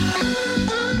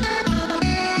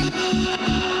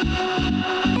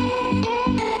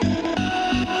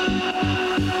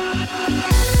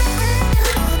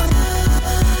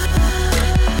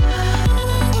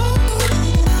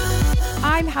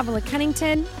Havilah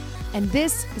Cunnington, and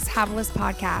this is Havilah's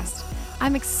Podcast.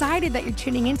 I'm excited that you're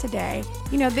tuning in today.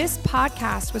 You know, this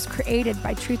podcast was created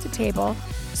by Truth to Table,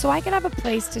 so I can have a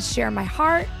place to share my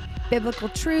heart, biblical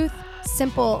truth,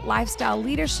 simple lifestyle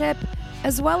leadership,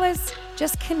 as well as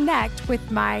just connect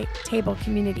with my table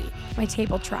community, my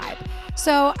table tribe.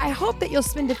 So I hope that you'll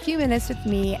spend a few minutes with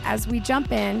me as we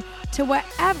jump in to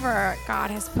whatever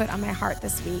God has put on my heart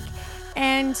this week.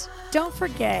 And don't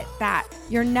forget that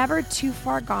you're never too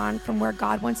far gone from where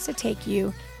God wants to take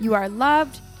you. You are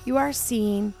loved, you are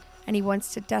seen, and He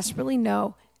wants to desperately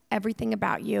know everything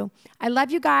about you. I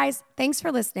love you guys. Thanks for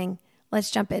listening.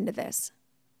 Let's jump into this.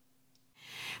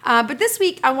 But this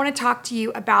week, I want to talk to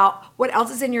you about what else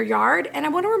is in your yard, and I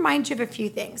want to remind you of a few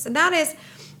things. And that is,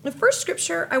 the first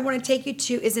scripture I want to take you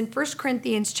to is in 1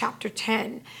 Corinthians chapter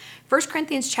 10. 1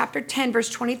 Corinthians chapter 10, verse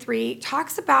 23,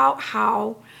 talks about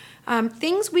how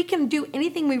things we can do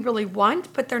anything we really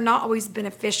want, but they're not always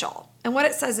beneficial. And what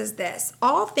it says is this: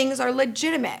 all things are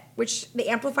legitimate, which the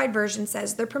Amplified Version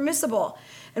says they're permissible,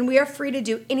 and we are free to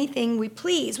do anything we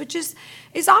please, which is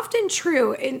often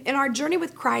true in our journey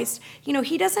with Christ. You know,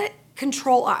 He doesn't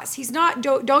control us. He's not,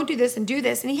 don't do this and do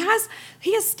this. And he has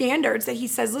standards that He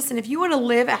says, listen, if you want to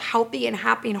live a healthy and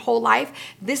happy and whole life,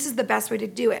 this is the best way to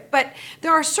do it. But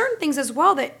there are certain things as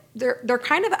well that they're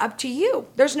kind of up to you.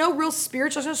 There's no real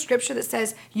spiritual, there's no scripture that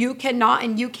says you cannot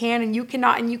and you can and you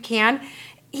cannot and you can.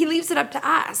 He leaves it up to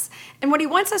us. And what He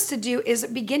wants us to do is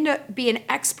begin to be an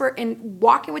expert in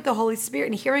walking with the Holy Spirit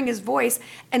and hearing His voice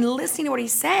and listening to what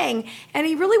He's saying. And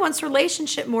He really wants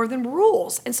relationship more than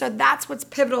rules. And so that's what's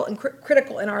pivotal and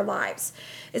critical in our lives.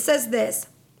 It says this: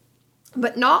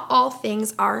 but not all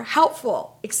things are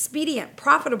helpful, expedient,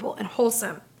 profitable, and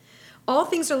wholesome. All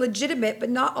things are legitimate, but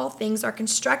not all things are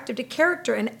constructive to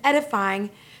character and edifying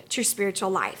to your spiritual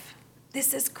life.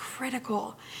 This is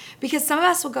critical because some of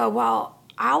us will go, well,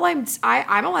 I'm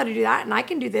allowed to do that, and I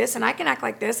can do this, and I can act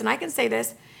like this, and I can say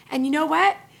this. And you know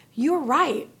what? You're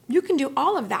right. You can do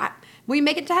all of that. Will you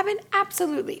make it to heaven?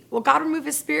 Absolutely. Will God remove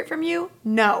His Spirit from you?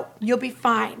 No. You'll be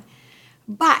fine.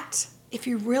 But if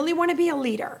you really want to be a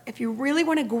leader, if you really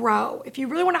want to grow, if you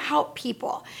really want to help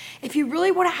people, if you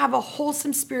really want to have a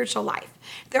wholesome spiritual life,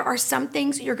 there are some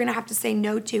things you're going to have to say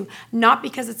no to, not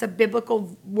because it's a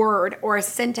biblical word or a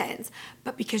sentence,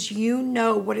 but because you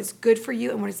know what is good for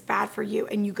you and what is bad for you.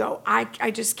 And you go,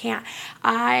 I just can't.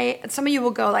 Some of you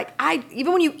will go like,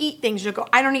 even when you eat things, you'll go,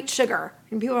 I don't eat sugar.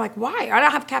 And people are like, why? I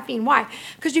don't have caffeine. Why?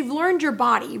 Because you've learned your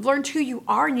body. You've learned who you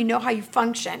are, and you know how you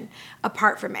function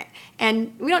apart from it.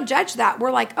 And we don't judge that.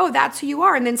 We're like, oh, that's who you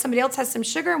are. And then somebody else has some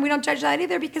sugar, and we don't judge that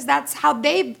either because that's how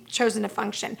they've chosen to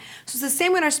function. So it's the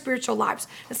same way in our spiritual lives.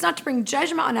 It's not to bring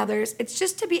judgment on others. It's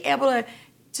just to be able to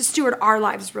steward our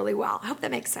lives really well. I hope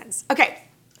that makes sense. Okay,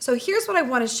 so here's what I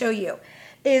want to show you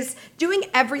is doing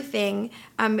everything.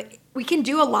 We can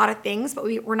do a lot of things, but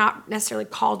we're not necessarily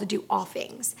called to do all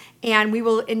things. And we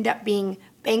will end up being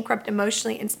bankrupt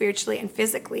emotionally and spiritually and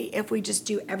physically if we just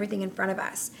do everything in front of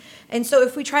us. And so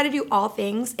if we try to do all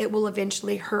things, it will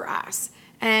eventually hurt us.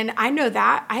 And I know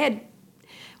that. I had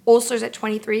ulcers at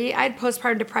 23. I had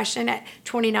postpartum depression at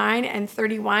 29 and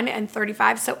 31 and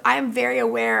 35. So I am very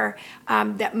aware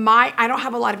that I don't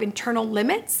have a lot of internal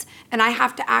limits, and I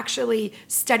have to actually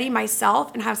study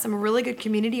myself and have some really good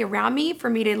community around me for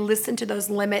me to listen to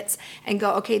those limits and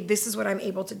go, okay, this is what I'm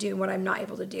able to do and what I'm not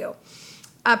able to do.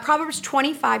 Proverbs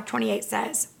 25:28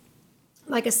 says,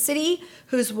 like a city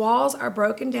whose walls are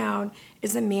broken down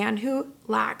is a man who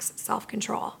lacks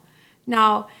self-control.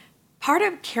 Now, part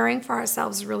of caring for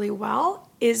ourselves really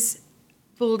well is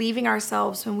believing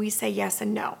ourselves when we say yes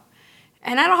and no.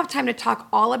 And I don't have time to talk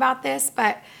all about this,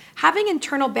 but having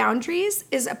internal boundaries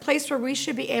is a place where we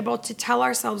should be able to tell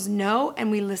ourselves no and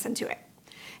we listen to it.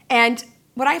 And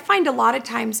what I find a lot of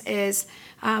times is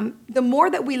the more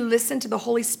that we listen to the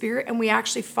Holy Spirit and we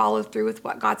actually follow through with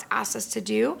what God's asked us to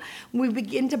do, we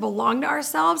begin to belong to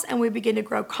ourselves and we begin to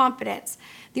grow confidence.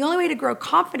 The only way to grow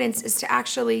confidence is to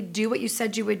actually do what you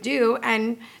said you would do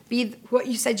and be what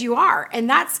you said you are. And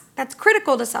that's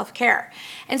critical to self-care.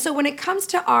 And so when it comes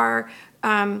to our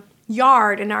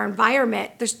yard and our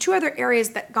environment, there's two other areas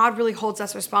that God really holds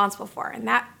us responsible for. And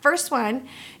that first one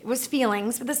was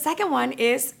feelings, but the second one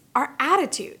is our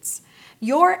attitudes.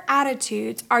 Your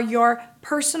attitudes are your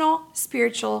personal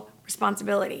spiritual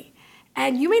responsibility.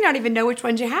 And you may not even know which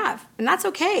ones you have, and that's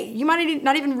okay. You might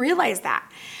not even realize that.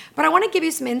 But I want to give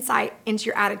you some insight into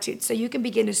your attitudes so you can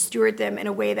begin to steward them in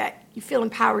a way that you feel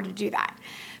empowered to do that.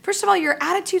 First of all, your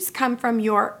attitudes come from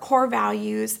your core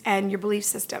values and your belief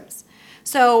systems.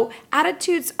 So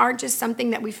attitudes aren't just something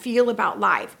that we feel about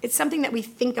life. It's something that we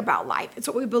think about life. It's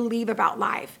what we believe about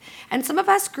life. And some of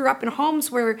us grew up in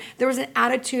homes where there was an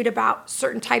attitude about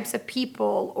certain types of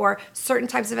people or certain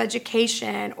types of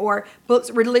education or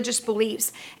religious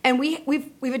beliefs. And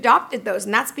we've adopted those,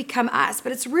 and that's become us.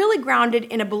 But it's really grounded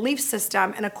in a belief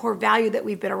system and a core value that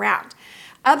we've been around.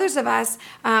 Others of us,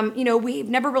 we've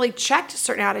never really checked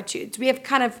certain attitudes. We have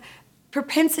kind of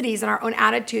propensities in our own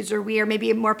attitudes, or we are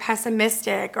maybe more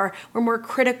pessimistic, or we're more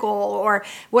critical, or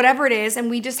whatever it is, and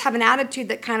we just have an attitude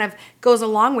that kind of goes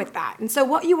along with that. And so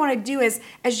what you want to do is,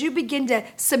 as you begin to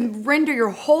surrender your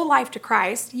whole life to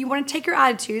Christ, you want to take your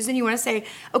attitudes and you want to say,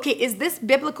 okay, is this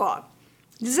biblical?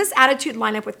 Does this attitude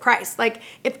line up with Christ? Like,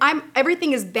 if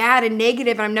everything is bad and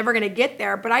negative and I'm never going to get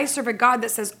there, but I serve a God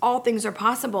that says all things are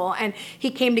possible and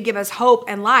he came to give us hope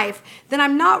and life, then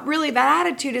that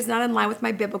attitude is not in line with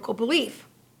my biblical belief.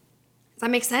 Does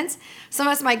that make sense? Some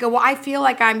of us might go, well, I feel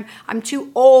like I'm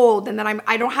too old and that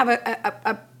I don't have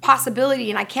a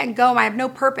possibility and I can't go, I have no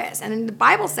purpose. And then the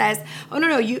Bible says, oh,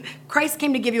 no, Christ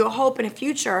came to give you a hope and a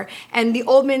future, and the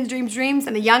old men dream dreams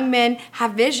and the young men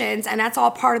have visions, and that's all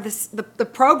part of the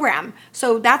program.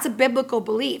 So that's a biblical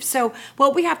belief. So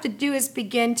what we have to do is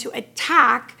begin to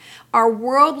attack our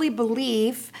worldly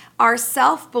belief, our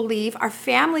self-belief, our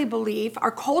family belief,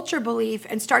 our culture belief,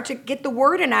 and start to get the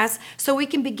word in us so we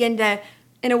can begin to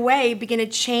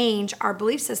change our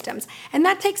belief systems. And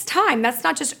that takes time. That's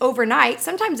not just overnight.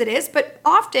 Sometimes it is, but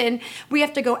often we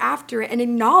have to go after it and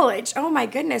acknowledge, oh my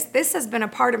goodness, this has been a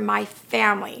part of my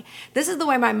family. This is the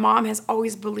way my mom has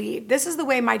always believed. This is the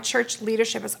way my church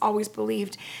leadership has always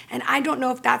believed. And I don't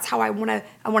know if that's how I want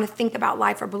to think about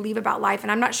life or believe about life.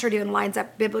 And I'm not sure it even lines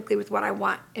up biblically with what I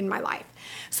want in my life.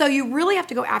 So you really have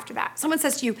to go after that. Someone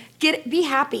says to you, be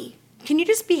happy. Can you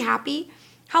just be happy?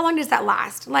 How long does that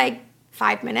last? Like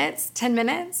 5 minutes, 10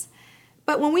 minutes.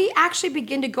 But when we actually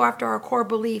begin to go after our core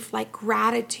belief, like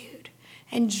gratitude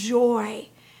and joy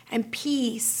and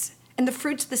peace and the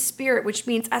fruits of the Spirit, which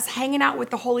means us hanging out with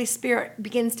the Holy Spirit,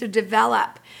 begins to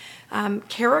develop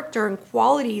character and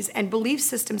qualities and belief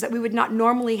systems that we would not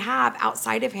normally have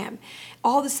outside of Him.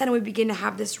 All of a sudden we begin to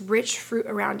have this rich fruit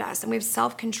around us, and we have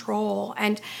self-control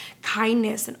and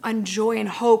kindness and joy and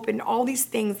hope and all these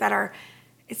things that are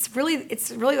It's really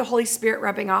the Holy Spirit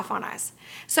rubbing off on us.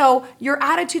 So your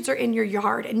attitudes are in your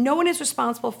yard, and no one is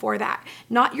responsible for that.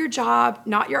 Not your job,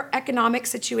 not your economic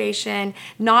situation,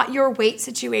 not your weight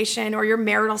situation or your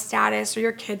marital status or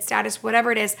your kid status, whatever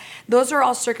it is. Those are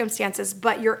all circumstances,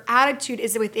 but your attitude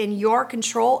is within your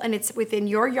control, and it's within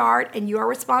your yard, and you are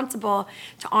responsible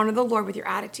to honor the Lord with your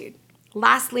attitude.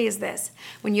 Lastly is this: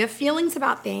 when you have feelings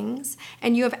about things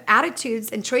and you have attitudes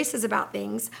and choices about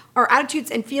things, or attitudes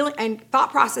and feeling and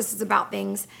thought processes about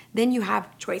things, then you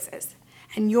have choices.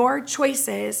 And your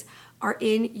choices are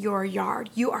in your yard.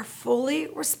 You are fully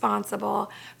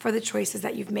responsible for the choices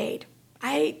that you've made.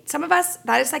 Some of us,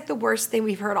 that is like the worst thing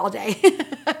we've heard all day.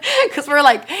 Because we're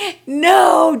like,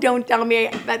 no, don't tell me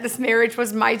that this marriage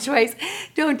was my choice.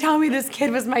 Don't tell me this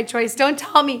kid was my choice. Don't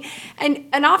tell me.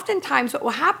 And oftentimes what will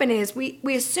happen is we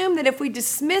assume that if we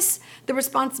dismiss the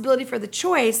responsibility for the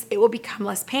choice, it will become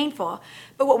less painful.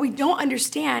 But what we don't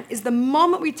understand is the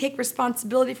moment we take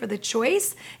responsibility for the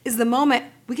choice is the moment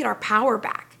we get our power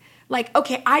back. Like,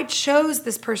 okay, I chose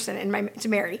this person to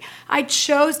marry. I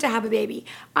chose to have a baby.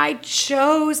 I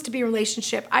chose to be in a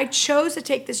relationship. I chose to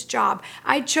take this job.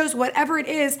 I chose whatever it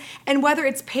is. And whether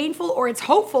it's painful or it's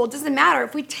hopeful, it doesn't matter.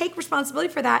 If we take responsibility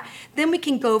for that, then we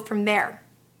can go from there.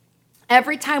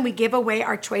 Every time we give away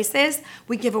our choices,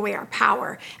 we give away our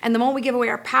power. And the moment we give away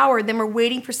our power, then we're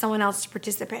waiting for someone else to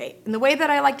participate. And the way that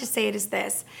I like to say it is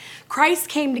this: Christ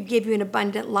came to give you an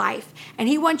abundant life, and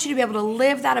He wants you to be able to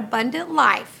live that abundant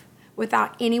life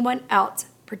without anyone else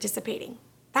participating.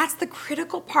 That's the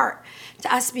critical part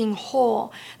to us being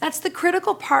whole. That's the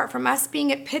critical part from us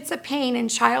being at pits of pain in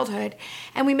childhood,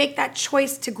 and we make that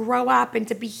choice to grow up and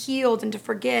to be healed and to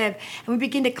forgive, and we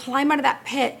begin to climb out of that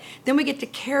pit. Then we get to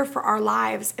care for our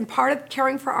lives, and part of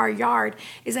caring for our yard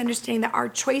is understanding that our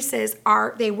choices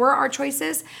were our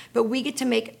choices, but we get to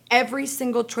make every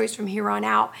single choice from here on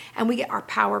out, and we get our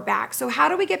power back. So how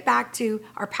do we get back to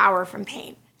our power from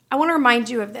pain? I want to remind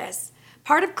you of this.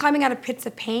 Part of climbing out of pits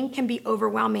of pain can be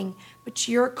overwhelming, but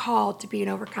you're called to be an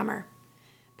overcomer.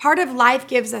 Part of life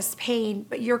gives us pain,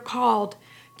 but you're called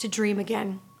to dream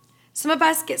again. Some of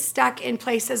us get stuck in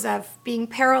places of being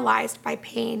paralyzed by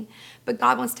pain, but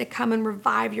God wants to come and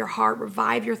revive your heart,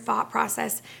 revive your thought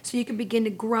process, so you can begin to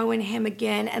grow in Him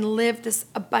again and live this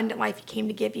abundant life He came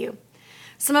to give you.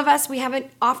 Some of us, we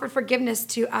haven't offered forgiveness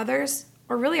to others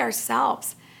or really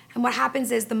ourselves. And what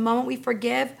happens is the moment we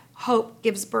forgive, hope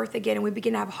gives birth again, and we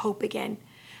begin to have hope again.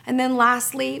 And then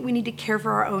lastly, we need to care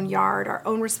for our own yard, our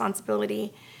own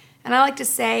responsibility. And I like to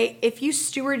say, if you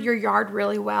steward your yard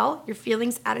really well, your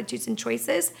feelings, attitudes, and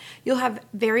choices, you'll have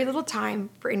very little time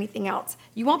for anything else.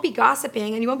 You won't be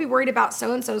gossiping and you won't be worried about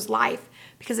so-and-so's life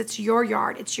because it's your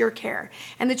yard, it's your care.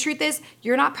 And the truth is,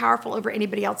 you're not powerful over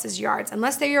anybody else's yards.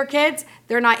 Unless they're your kids,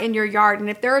 they're not in your yard. And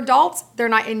if they're adults, they're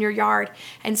not in your yard.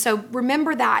 And so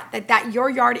remember that your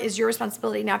yard is your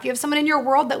responsibility. Now, if you have someone in your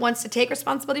world that wants to take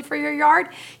responsibility for your yard,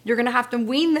 you're gonna have to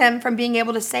wean them from being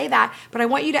able to say that. But I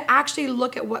want you to actually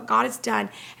look at what God has done.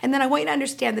 And then I want you to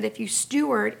understand that if you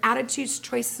steward attitudes,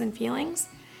 choices, and feelings,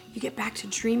 you get back to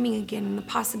dreaming again and the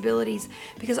possibilities,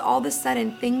 because all of a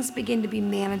sudden things begin to be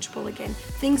manageable again.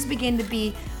 Things begin to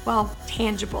be,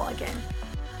 tangible again.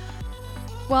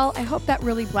 Well, I hope that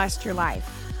really blessed your life.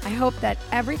 I hope that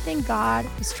everything God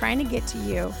was trying to get to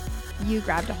you, you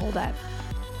grabbed a hold of.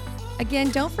 Again,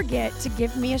 don't forget to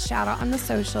give me a shout out on the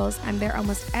socials. I'm there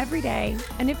almost every day.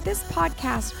 And if this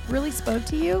podcast really spoke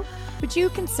to you, would you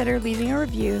consider leaving a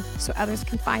review so others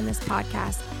can find this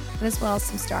podcast, and as well as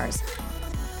some stars?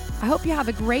 I hope you have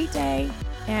a great day,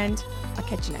 and I'll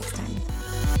catch you next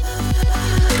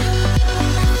time.